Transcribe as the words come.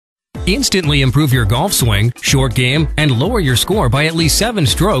Instantly improve your golf swing, short game, and lower your score by at least 7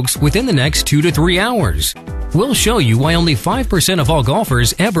 strokes within the next 2 to 3 hours. We'll show you why only 5% of all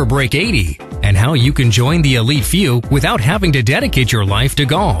golfers ever break 80, and how you can join the elite few without having to dedicate your life to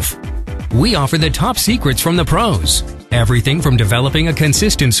golf. We offer the top secrets from the pros. Everything from developing a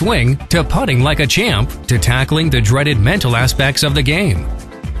consistent swing, to putting like a champ, to tackling the dreaded mental aspects of the game.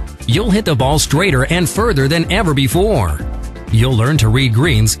 You'll hit the ball straighter and further than ever before. You'll learn to read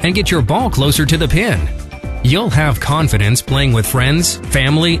greens and get your ball closer to the pin. You'll have confidence playing with friends,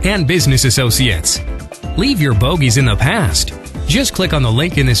 family, and business associates. Leave your bogeys in the past. Just click on the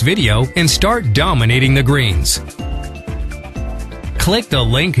link in this video and start dominating the greens. Click the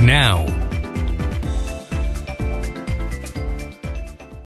link now.